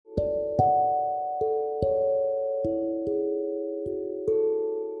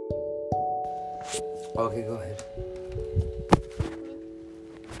Okay, go ahead.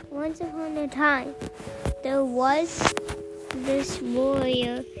 Once upon a time, there was this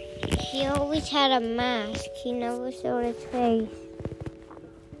warrior. He always had a mask. He never showed his face.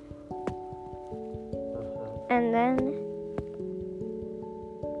 And then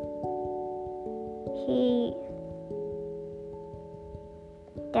he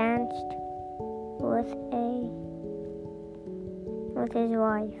danced with his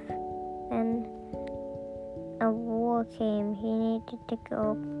wife. And a war came. He needed to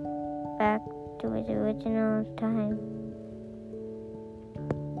go back to his original time.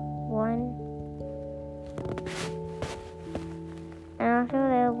 And after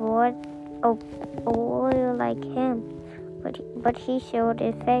the war, a warrior like him, but he showed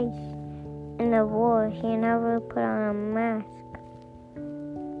his face. In the war, he never put on a mask.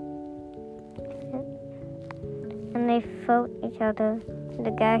 And they fought each other.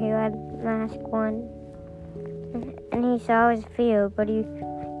 The guy who had the mask won. And he saw his fear, but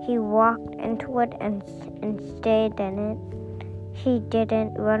he walked into it and stayed in it. He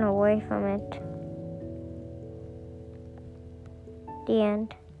didn't run away from it. The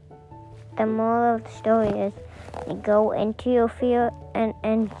end. The moral of the story is you go into your fear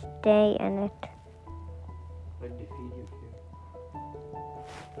and stay in it. But defeat your fear.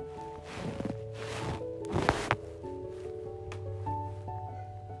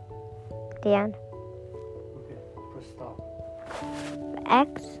 The end. Okay, press stop.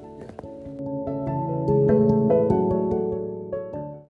 X.